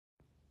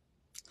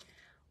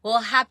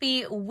Well,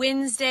 happy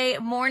Wednesday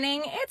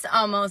morning. It's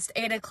almost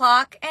 8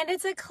 o'clock and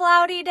it's a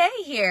cloudy day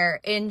here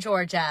in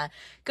Georgia.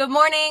 Good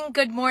morning.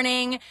 Good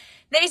morning.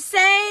 They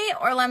say,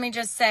 or let me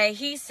just say,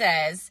 he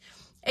says,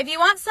 if you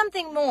want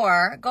something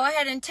more, go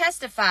ahead and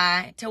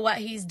testify to what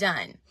he's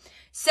done.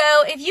 So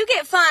if you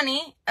get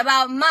funny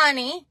about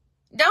money,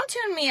 don't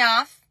tune me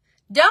off.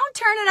 Don't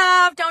turn it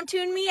off. Don't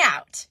tune me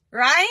out,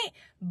 right?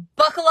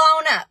 Buckle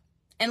on up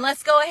and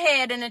let's go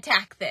ahead and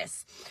attack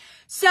this.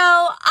 So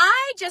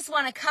I just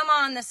want to come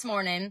on this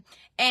morning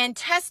and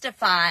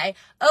testify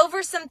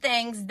over some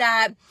things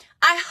that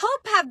I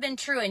hope have been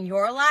true in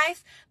your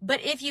life.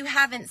 But if you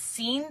haven't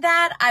seen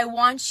that, I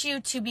want you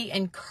to be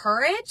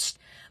encouraged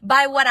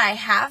by what I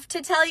have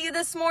to tell you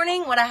this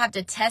morning, what I have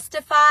to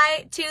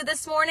testify to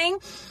this morning.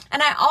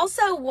 And I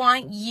also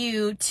want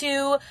you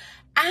to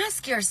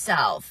ask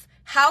yourself,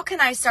 how can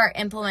I start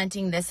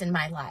implementing this in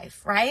my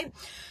life, right?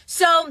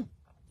 So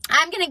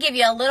I'm going to give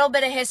you a little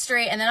bit of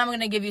history and then I'm going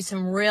to give you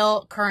some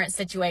real current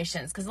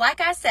situations. Because like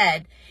I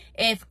said,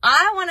 if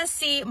I want to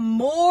see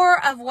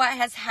more of what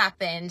has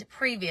happened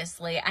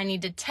previously, I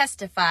need to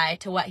testify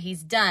to what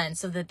he's done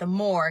so that the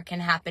more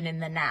can happen in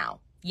the now.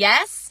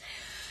 Yes?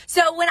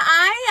 So when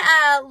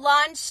I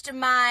launched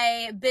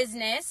my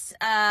business,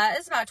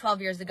 it's about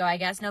 12 years ago, I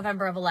guess,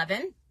 November of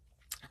 11.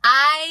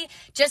 I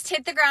just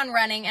hit the ground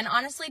running and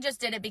honestly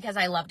just did it because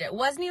I loved it.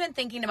 Wasn't even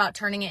thinking about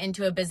turning it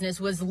into a business,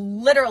 was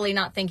literally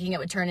not thinking it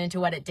would turn into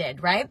what it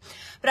did, right?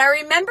 But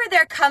I remember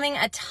there coming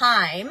a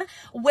time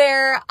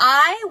where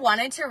I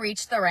wanted to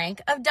reach the rank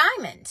of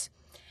diamond.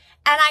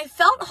 And I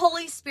felt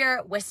Holy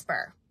Spirit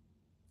whisper,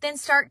 then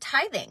start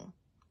tithing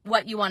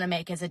what you want to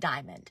make as a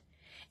diamond.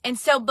 And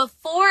so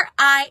before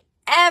I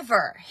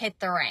ever hit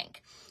the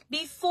rank,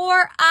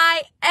 before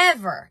I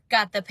ever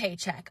got the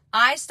paycheck,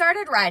 I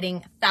started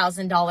writing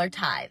 $1,000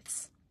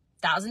 tithes.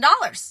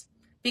 $1,000.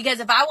 Because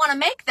if I want to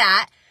make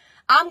that,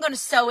 I'm going to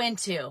sow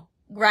into,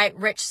 right,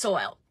 rich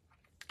soil.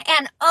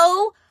 And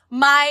oh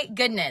my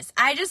goodness,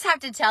 I just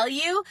have to tell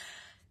you,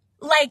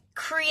 like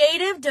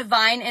creative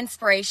divine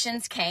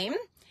inspirations came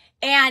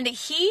and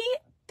he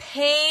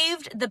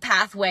paved the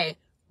pathway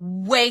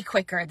way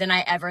quicker than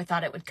I ever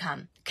thought it would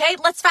come. Okay,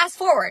 let's fast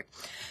forward.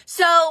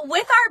 So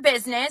with our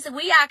business,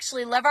 we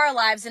actually live our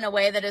lives in a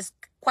way that is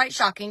quite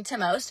shocking to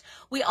most.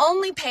 We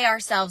only pay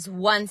ourselves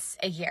once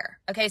a year.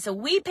 Okay, so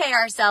we pay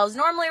ourselves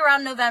normally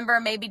around November,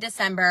 maybe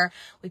December.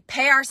 We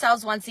pay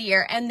ourselves once a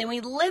year and then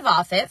we live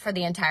off it for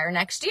the entire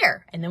next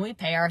year. And then we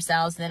pay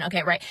ourselves and then,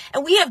 okay, right.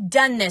 And we have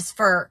done this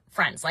for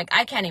friends. Like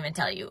I can't even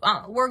tell you.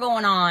 We're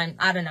going on,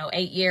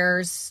 8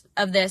 years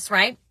of this,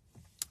 right?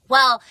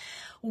 Well,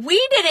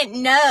 we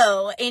didn't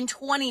know in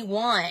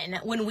 21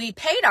 when we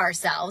paid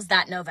ourselves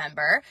that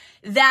November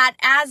that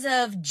as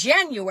of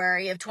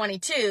January of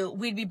 22,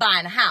 we'd be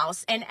buying a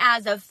house. And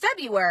as of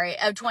February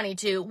of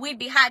 22, we'd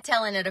be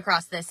hightailing it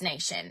across this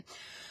nation.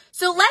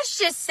 So let's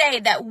just say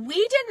that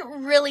we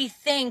didn't really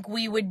think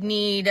we would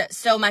need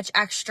so much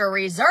extra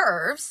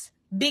reserves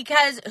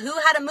because who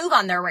had a move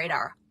on their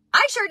radar?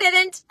 I sure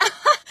didn't,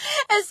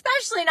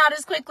 especially not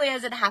as quickly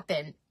as it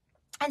happened.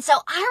 And so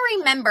I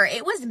remember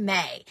it was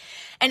May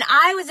and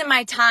I was in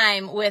my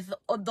time with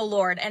the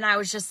Lord and I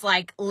was just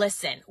like,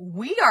 listen,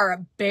 we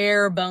are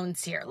bare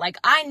bones here. Like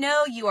I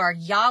know you are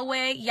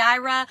Yahweh,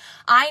 Yireh.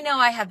 I know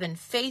I have been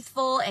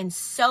faithful and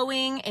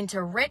sowing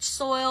into rich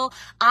soil.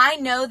 I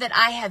know that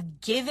I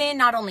have given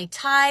not only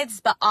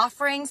tithes, but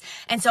offerings.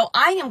 And so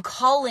I am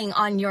calling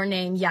on your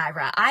name,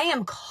 Yireh. I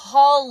am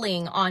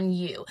calling on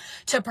you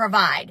to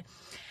provide.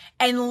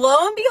 And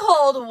lo and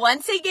behold,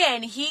 once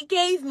again, he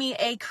gave me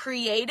a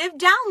creative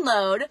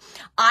download.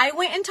 I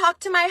went and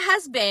talked to my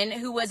husband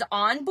who was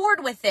on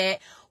board with it.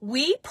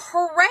 We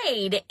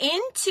prayed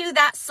into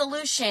that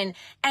solution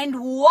and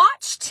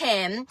watched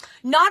him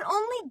not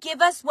only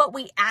give us what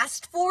we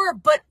asked for,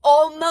 but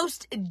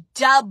almost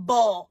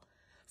double.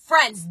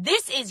 Friends,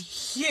 this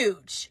is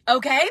huge,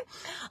 okay?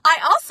 I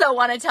also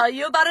want to tell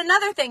you about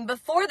another thing.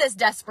 Before this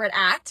desperate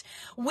act,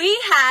 we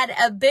had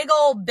a big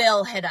old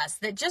bill hit us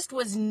that just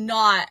was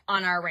not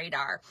on our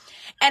radar.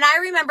 And I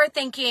remember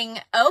thinking,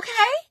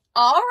 okay,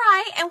 all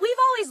right. And we've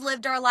always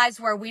lived our lives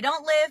where we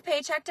don't live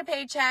paycheck to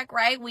paycheck,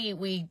 right?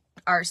 We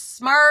are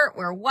smart,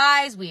 we're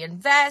wise, we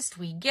invest,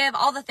 we give,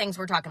 all the things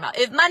we're talking about.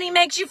 If money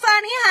makes you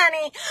funny,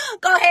 honey,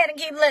 go ahead and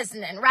keep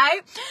listening,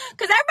 right?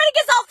 Because everybody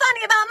gets all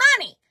funny about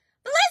money.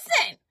 But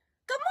listen.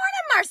 Good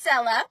morning,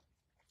 Marcella.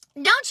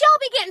 Don't y'all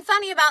be getting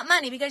funny about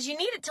money because you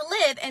need it to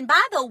live. And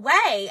by the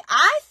way,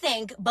 I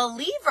think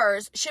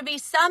believers should be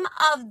some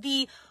of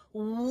the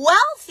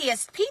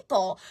wealthiest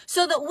people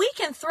so that we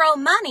can throw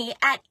money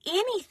at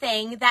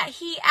anything that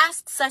he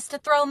asks us to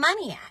throw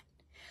money at.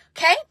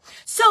 Okay,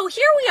 so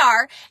here we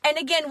are. And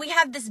again, we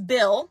have this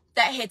bill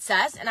that hits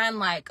us and I'm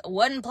like,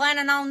 wasn't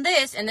planning on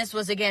this. And this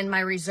was, again,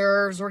 my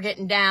reserves were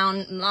getting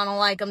down. I don't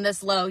like them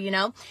this low, you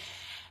know.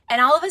 And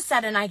all of a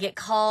sudden I get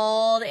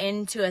called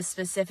into a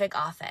specific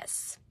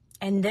office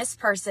and this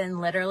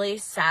person literally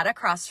sat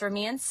across from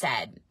me and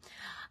said,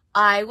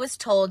 I was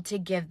told to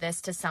give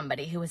this to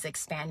somebody who was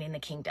expanding the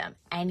kingdom.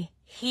 And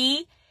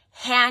he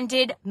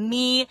handed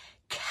me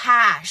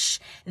cash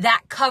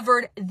that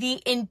covered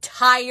the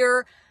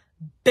entire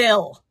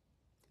bill.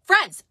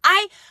 Friends,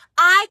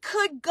 I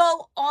could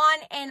go on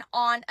and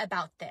on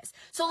about this.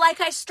 So like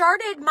I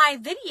started my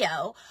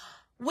video,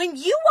 when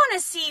you want to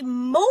see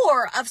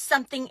more of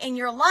something in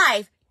your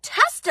life,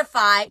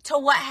 testify to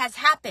what has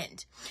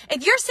happened.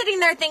 If you're sitting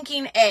there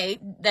thinking, A,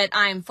 that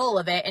I'm full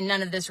of it and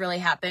none of this really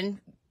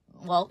happened,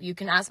 well, you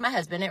can ask my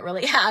husband. It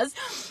really has.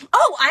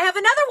 Oh, I have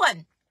another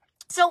one.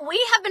 So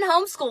we have been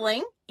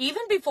homeschooling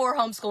even before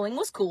homeschooling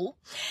was cool.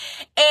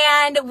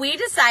 And we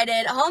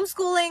decided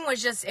homeschooling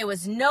was just, it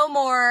was no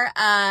more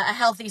a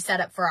healthy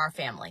setup for our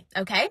family.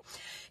 Okay.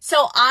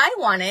 So I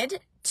wanted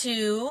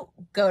to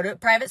go to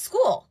private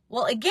school.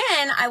 Well,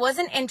 again, I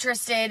wasn't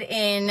interested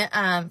in,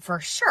 for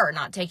sure,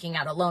 not taking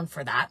out a loan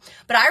for that.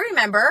 But I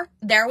remember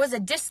there was a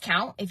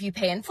discount if you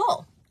pay in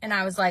full. And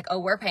I was like, oh,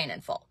 we're paying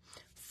in full.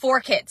 4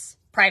 kids,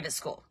 private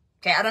school.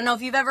 Okay. I don't know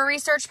if you've ever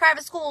researched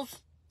private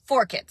schools.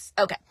 4 kids.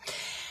 Okay.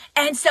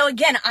 And so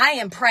again, I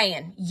am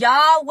praying,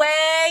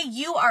 Yahweh,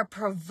 you are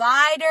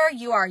provider.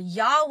 You are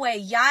Yahweh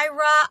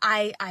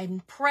Yireh.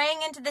 I'm praying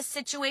into this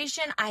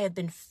situation. I have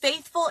been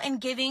faithful in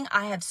giving.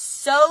 I have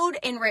sowed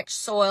in rich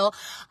soil.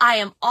 I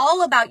am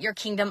all about your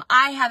kingdom.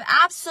 I have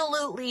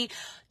absolutely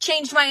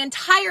changed my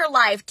entire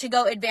life to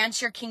go advance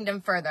your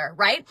kingdom further,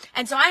 right?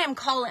 And so I'm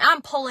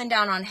pulling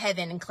down on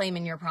heaven and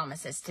claiming your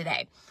promises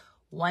today.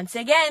 Once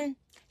again,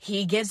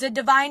 he gives a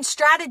divine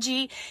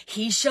strategy.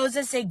 He shows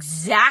us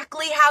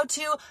exactly how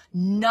to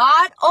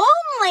not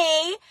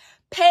only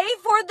pay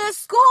for the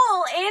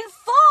school in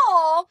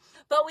full,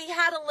 but we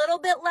had a little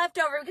bit left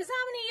over because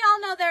how many of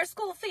y'all know their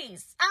school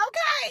fees?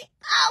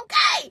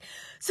 Okay.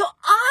 So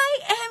I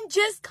am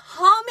just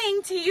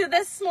coming to you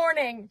this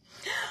morning.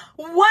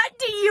 What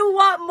do you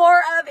want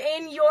more of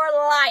in your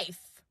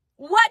life?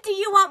 What do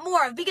you want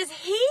more of? Because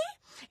he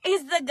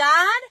is the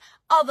God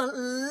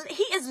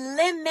he is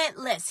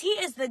limitless. He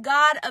is the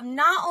God of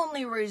not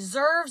only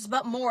reserves,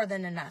 but more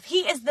than enough. He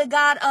is the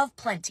God of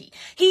plenty.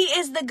 He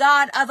is the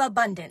God of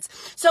abundance.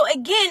 So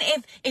again,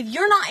 if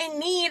you're not in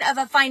need of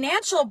a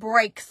financial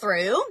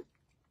breakthrough,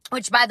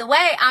 which, by the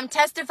way, I'm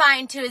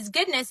testifying to his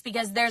goodness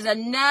because there's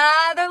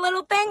another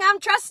little thing I'm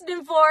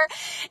trusting for,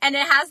 and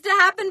it has to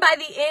happen by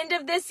the end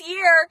of this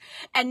year.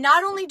 And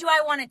not only do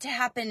I want it to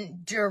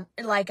happen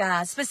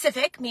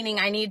specific, meaning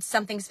I need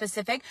something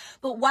specific,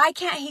 but why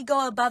can't he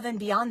go above and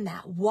beyond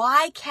that?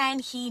 Why can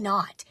he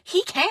not?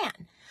 He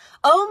can.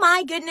 Oh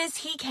my goodness,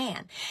 he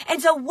can.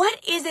 And so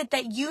what is it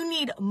that you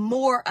need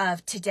more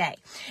of today?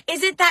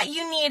 Is it that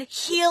you need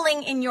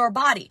healing in your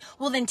body?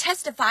 Well, then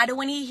testify to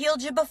when he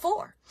healed you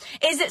before.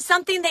 Is it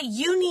something that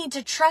you need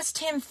to trust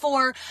him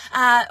for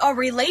a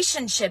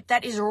relationship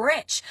that is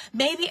rich?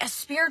 Maybe a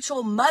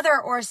spiritual mother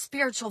or a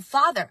spiritual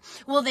father.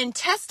 Well, then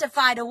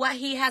testify to what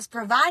he has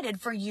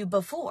provided for you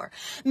before.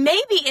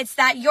 Maybe it's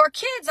that your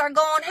kids are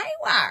going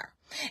haywire.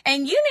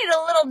 And you need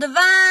a little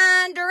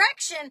divine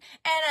direction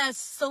and a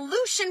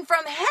solution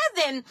from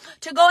heaven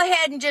to go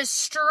ahead and just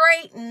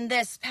straighten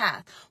this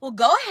path. Well,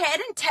 go ahead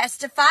and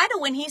testify to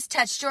when he's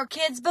touched your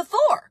kids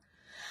before.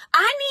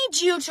 I need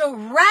you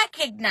to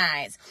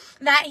recognize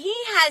that he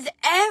has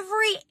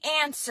every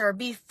answer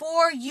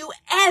before you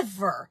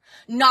ever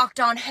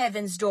knocked on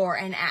heaven's door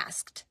and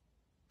asked.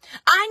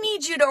 I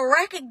need you to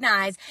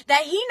recognize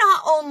that he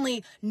not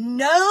only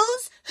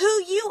knows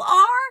who you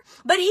are,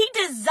 but he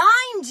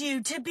designed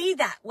you to be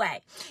that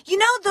way. You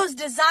know those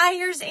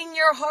desires in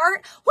your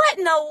heart? What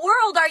in the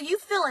world are you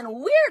feeling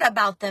weird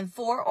about them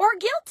for or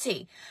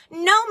guilty?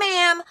 No,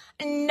 ma'am.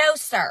 No,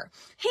 sir.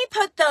 He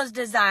put those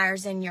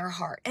desires in your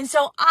heart. And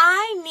so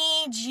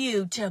I need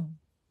you to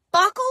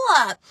buckle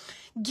up,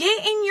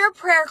 get in your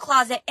prayer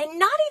closet, and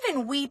not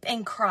even weep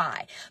and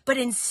cry, but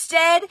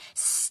instead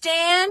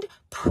stand,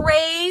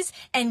 praise,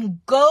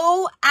 and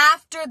go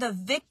after the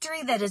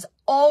victory that is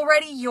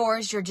already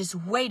yours. You're just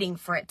waiting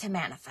for it to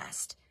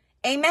manifest.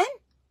 Amen?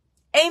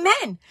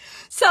 Amen.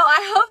 So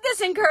I hope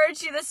this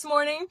encouraged you this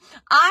morning.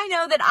 I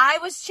know that I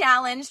was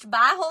challenged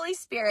by Holy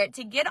Spirit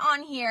to get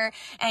on here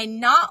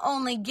and not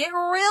only get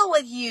real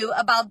with you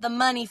about the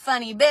money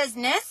funny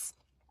business,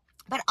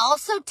 but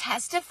also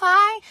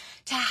testify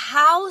to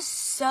how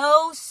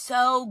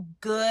so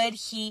good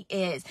he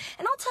is.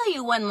 And I'll tell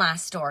you one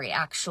last story,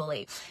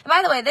 actually. And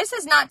by the way, this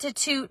is not to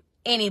toot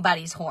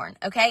anybody's horn,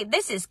 okay?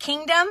 This is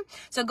kingdom.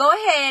 So go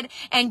ahead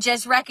and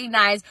just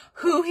recognize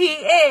who he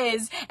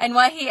is and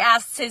what he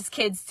asks his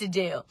kids to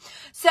do.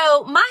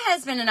 So my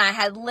husband and I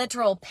had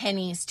literal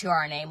pennies to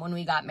our name when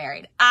we got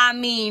married. I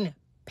mean,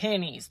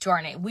 pennies to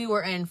our name. We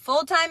were in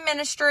full-time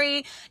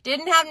ministry,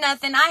 didn't have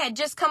nothing. I had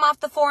just come off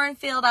the foreign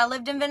field. I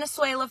lived in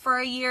Venezuela for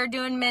a year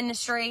doing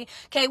ministry.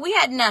 Okay, we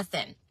had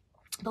nothing.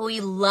 But we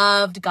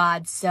loved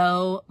God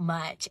so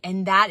much.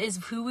 And that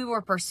is who we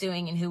were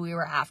pursuing and who we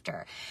were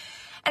after.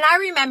 And I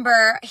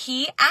remember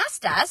he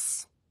asked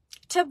us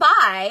to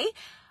buy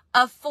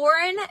a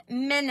foreign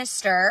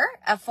minister,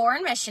 a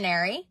foreign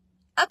missionary,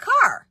 a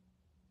car.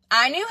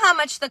 I knew how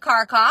much the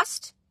car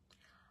cost.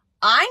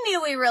 I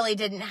knew we really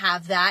didn't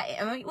have that.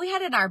 I mean, we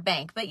had it in our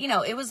bank, but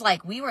it was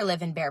like we were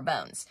living bare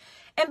bones.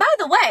 And by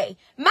the way,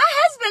 my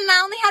husband and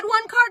I only had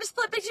one car to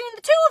split between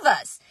the two of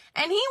us.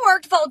 And he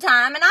worked full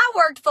time and I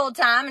worked full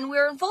time and we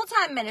were in full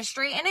time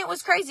ministry and it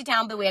was crazy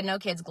town, but we had no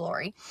kids'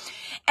 glory.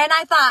 And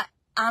I thought,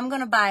 I'm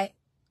going to buy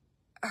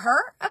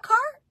her a car,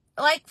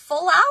 like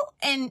full out,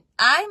 and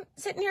I'm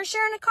sitting here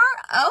sharing a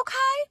car.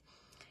 Okay.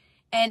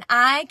 And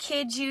I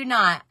kid you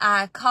not,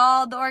 I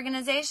called the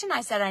organization.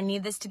 I said, I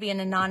need this to be an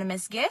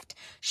anonymous gift.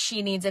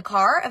 She needs a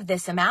car of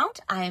this amount.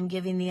 I am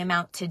giving the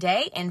amount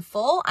today in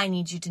full. I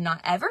need you to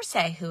not ever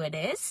say who it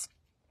is.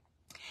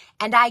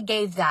 And I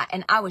gave that,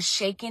 and I was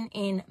shaking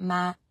in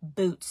my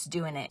boots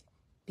doing it.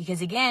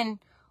 Because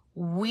again,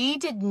 we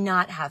did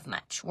not have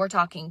much. We're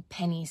talking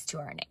pennies to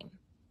our name.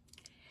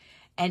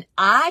 And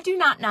I do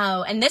not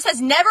know, and this has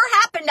never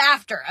happened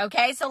after,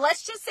 okay? So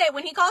let's just say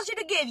when he calls you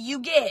to give, you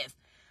give.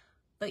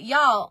 But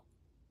y'all,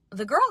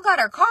 the girl got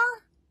her car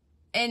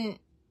and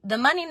the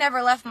money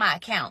never left my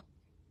account.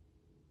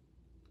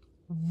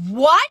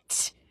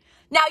 What?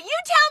 Now you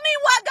tell me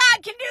what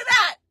God can do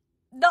that.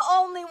 The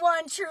only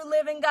one true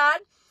living God.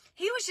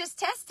 He was just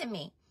testing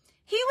me.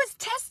 He was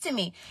testing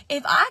me.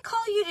 If I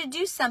call you to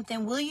do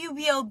something, will you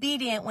be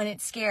obedient when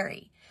it's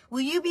scary?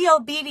 Will you be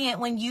obedient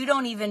when you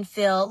don't even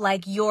feel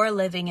like you're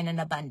living in an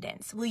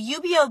abundance? Will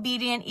you be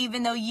obedient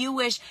even though you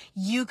wish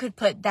you could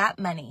put that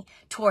money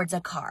towards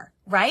a car,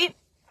 right?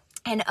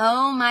 And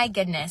oh my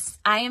goodness,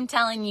 I am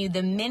telling you,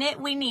 the minute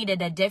we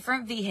needed a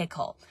different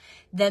vehicle,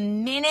 the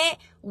minute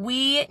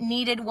we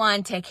needed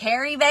one to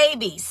carry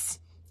babies,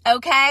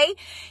 okay,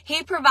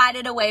 he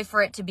provided a way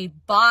for it to be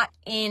bought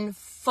in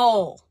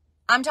full.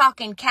 I'm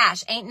talking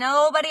cash. Ain't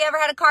nobody ever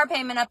had a car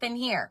payment up in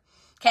here.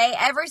 Okay,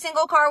 every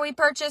single car we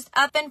purchased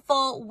up in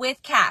full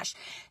with cash.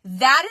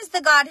 That is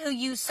the God who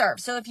you serve.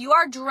 So if you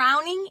are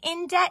drowning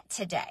in debt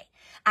today,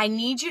 I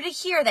need you to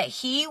hear that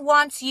he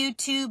wants you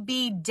to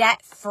be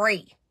debt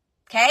free.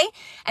 Okay.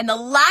 And the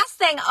last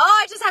thing,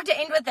 I just have to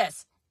end with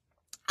this.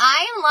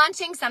 I am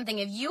launching something.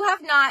 If you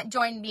have not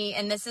joined me,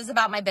 and this is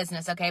about my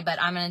business, okay, but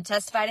I'm going to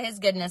testify to his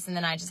goodness, and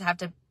then I just have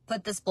to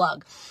put this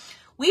plug.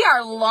 We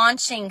are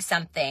launching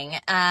something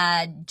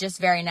just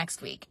very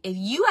next week. If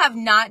you have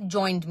not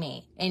joined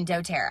me in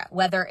doTERRA,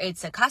 whether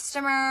it's a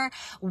customer,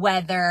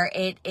 whether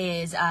it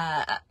is,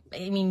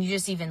 you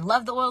just even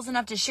love the oils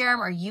enough to share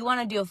them, or you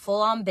want to do a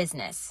full-on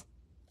business,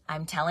 I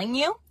am telling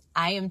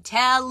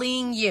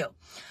you,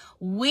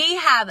 we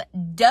have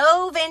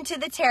dove into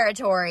the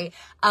territory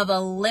of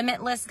a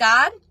limitless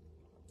God.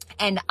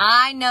 And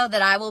I know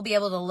that I will be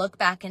able to look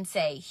back and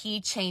say, he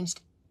changed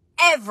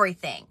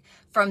everything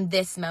from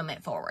this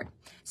moment forward.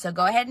 So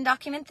go ahead and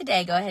document the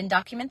day. Go ahead and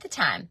document the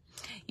time.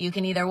 You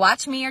can either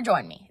watch me or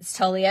join me. It's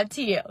totally up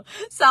to you.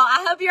 So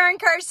I hope you're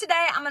encouraged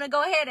today. I'm going to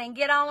go ahead and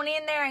get on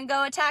in there and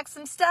go attack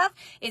some stuff.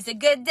 It's a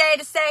good day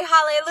to say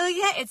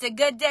hallelujah. It's a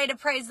good day to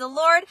praise the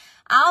Lord.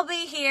 I'll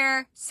be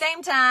here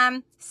same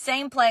time,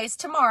 same place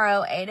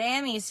tomorrow, 8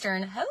 a.m.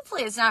 Eastern.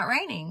 Hopefully it's not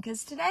raining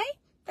because today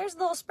there's a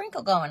little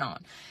sprinkle going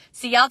on.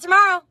 See y'all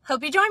tomorrow.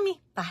 Hope you join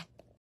me. Bye.